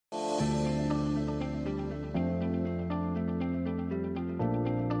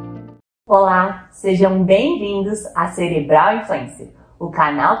Olá, sejam bem-vindos a Cerebral Influencer, o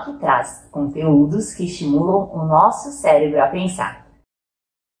canal que traz conteúdos que estimulam o nosso cérebro a pensar.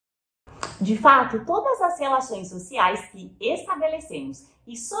 De fato, todas as relações sociais que estabelecemos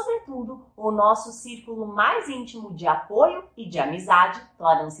e, sobretudo, o nosso círculo mais íntimo de apoio e de amizade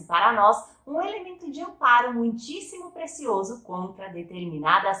tornam-se para nós um elemento de amparo muitíssimo precioso contra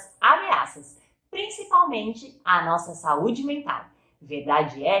determinadas ameaças, principalmente a nossa saúde mental.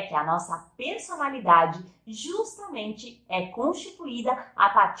 Verdade é que a nossa personalidade justamente é constituída a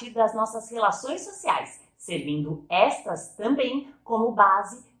partir das nossas relações sociais, servindo estas também como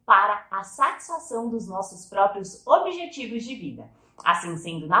base para a satisfação dos nossos próprios objetivos de vida. Assim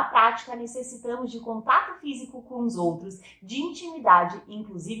sendo, na prática, necessitamos de contato físico com os outros, de intimidade,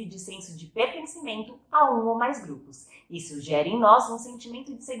 inclusive de senso de pertencimento a um ou mais grupos. Isso gera em nós um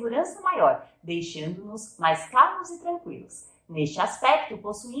sentimento de segurança maior, deixando-nos mais calmos e tranquilos. Neste aspecto,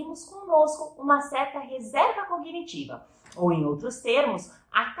 possuímos conosco uma certa reserva cognitiva, ou em outros termos,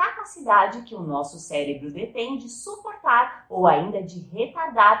 a capacidade que o nosso cérebro detém de suportar ou ainda de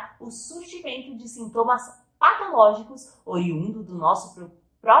retardar o surgimento de sintomas patológicos oriundo do nosso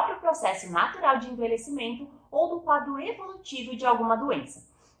próprio processo natural de envelhecimento ou do quadro evolutivo de alguma doença.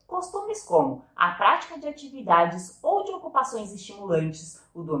 Costumes como a prática de atividades ou de ocupações estimulantes,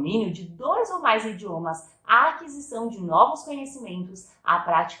 o domínio de 2 ou mais idiomas, a aquisição de novos conhecimentos, a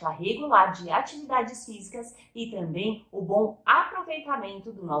prática regular de atividades físicas e também o bom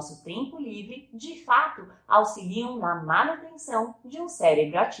aproveitamento do nosso tempo livre, de fato, auxiliam na manutenção de um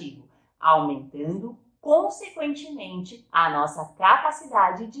cérebro ativo, aumentando, consequentemente, a nossa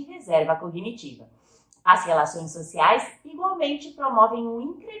capacidade de reserva cognitiva. As relações sociais igualmente promovem um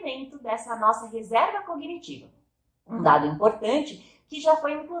incremento dessa nossa reserva cognitiva. Um dado importante que já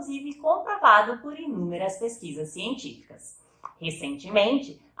foi inclusive comprovado por inúmeras pesquisas científicas.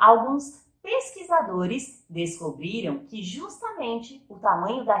 Recentemente, alguns pesquisadores descobriram que justamente o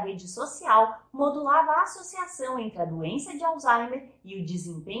tamanho da rede social modulava a associação entre a doença de Alzheimer e o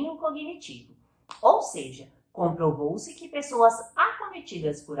desempenho cognitivo. Ou seja, comprovou-se que pessoas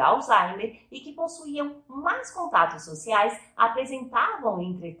acometidas por Alzheimer e que possuíam mais contatos sociais apresentavam,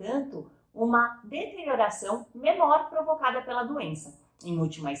 entretanto, uma deterioração menor provocada pela doença. Em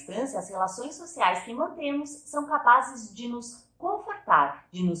última instância, as relações sociais que mantemos são capazes de nos confortar,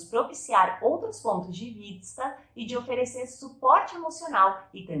 de nos propiciar outros pontos de vista e de oferecer suporte emocional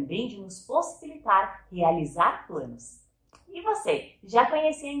e também de nos possibilitar realizar planos. E você, já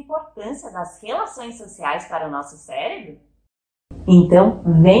conhecia a importância das relações sociais para o nosso cérebro? Então,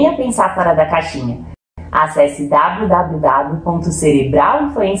 venha pensar fora da caixinha. Acesse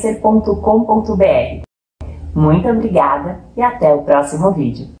www.cerebralinfluencer.com.br. Muito obrigada e até o próximo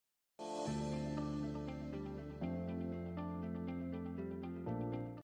vídeo.